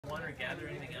or gather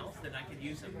anything else, then I could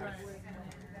use them.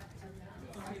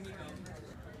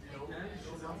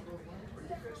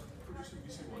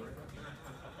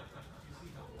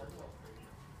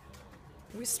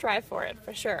 We strive for it,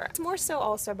 for sure. It's more so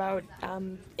also about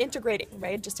integrating,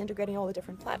 right? Just integrating all the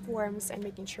different platforms and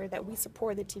making sure that we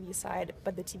support the TV side,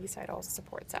 but the TV side also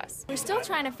supports us. We're still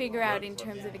trying to figure out in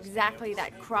terms of exactly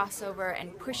that crossover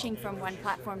and pushing from one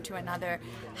platform to another,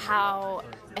 how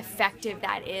effective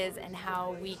that is and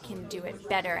how we can do it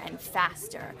better and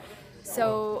faster.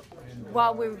 So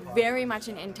while we're very much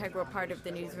an integral part of the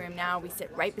newsroom now, we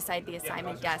sit right beside the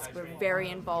assignment desk, we're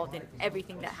very involved in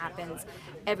everything that happens.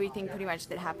 Everything pretty much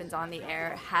that happens on the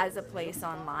air has a place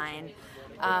online.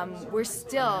 We're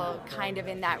still kind of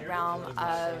in that realm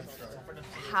of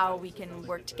how we can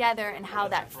work together and how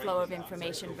that flow of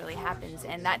information really happens.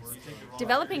 And that's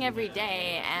developing every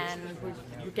day, and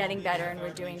we're getting better and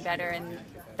we're doing better, and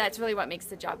that's really what makes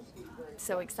the job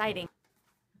so exciting.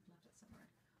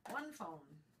 One phone,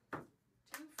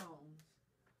 two phones.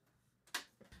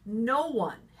 No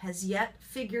one has yet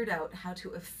figured out how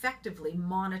to effectively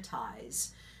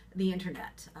monetize the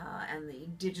internet and the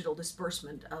digital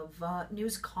disbursement of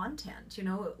news content. You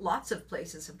know, lots of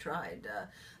places have tried.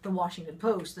 The Washington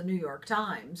Post, the New York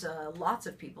Times, lots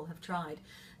of people have tried.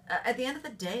 At the end of the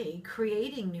day,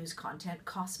 creating news content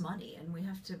costs money, and we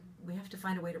have to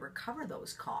find a way to recover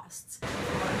those costs.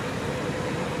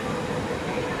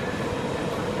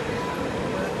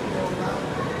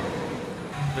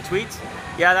 The tweets?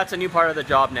 Yeah, that's a new part of the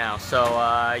job now. So,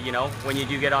 you know, when you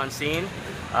do get on scene,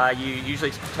 you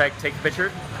usually take a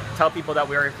picture, tell people that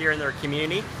we are here in their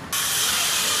community.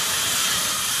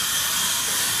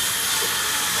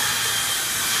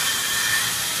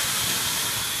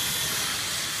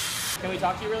 Can we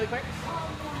talk to you really quick?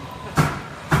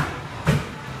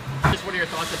 Just what are your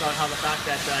thoughts about how the fact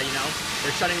that, you know,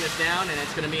 they're shutting this down and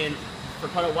it's going to be in, for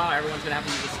quite a while, everyone's going to have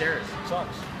to use the stairs. It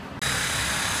sucks.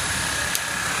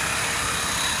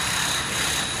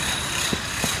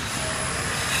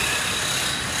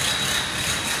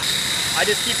 I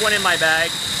just keep one in my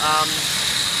bag.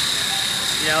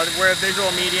 You know, we're a visual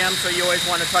medium, so you always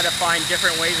want to try to find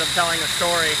different ways of telling a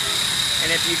story. And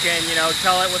if you can, you know,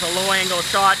 tell it with a low-angle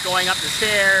shot going up the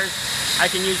stairs, I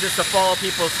can use this to follow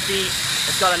people's feet.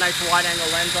 It's got a nice wide-angle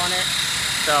lens on it.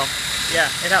 So, yeah,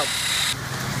 it helps.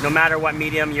 No matter what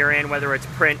medium you're in, whether it's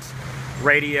print,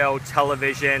 radio,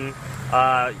 television,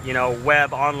 you know,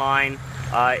 web, online,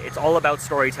 it's all about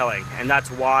storytelling, and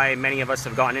that's why many of us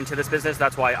have gotten into this business.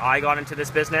 That's why I got into this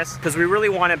business, because we really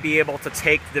want to be able to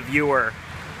take the viewer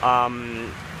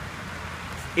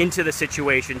into the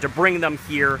situation, to bring them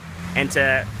here and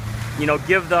to, you know,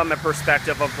 give them a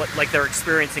perspective of what, like, they're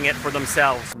experiencing it for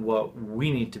themselves. What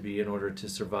we need to be in order to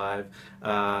survive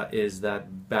is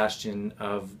that bastion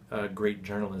of great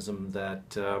journalism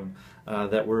that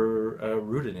that we're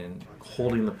rooted in,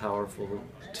 holding the powerful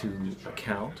to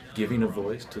account, giving a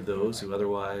voice to those who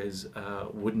otherwise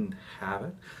wouldn't have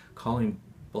it, calling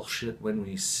bullshit when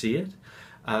we see it,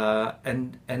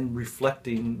 and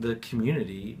reflecting the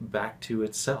community back to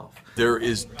itself. There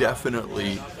is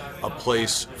definitely a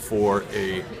place for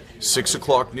a 6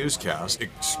 o'clock newscast. It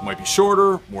might be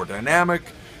shorter, more dynamic.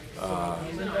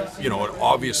 You know, it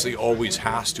obviously always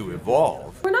has to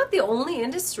evolve. We're not the only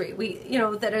industry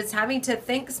that is having to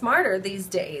think smarter these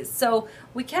days, so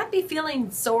we can't be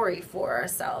feeling sorry for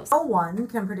ourselves. No one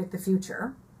can predict the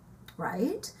future,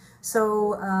 right?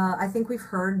 So I think we've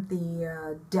heard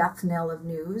the death knell of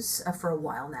news for a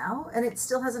while now, and it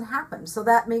still hasn't happened. So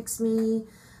that makes me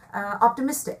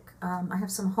optimistic. I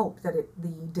have some hope that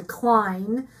the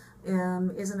decline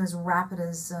isn't as rapid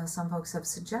as some folks have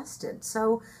suggested.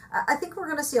 So I think we're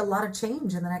going to see a lot of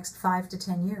change in the next 5 to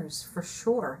 10 years, for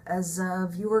sure, as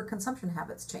viewer consumption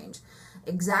habits change.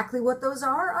 Exactly what those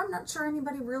are, I'm not sure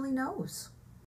anybody really knows.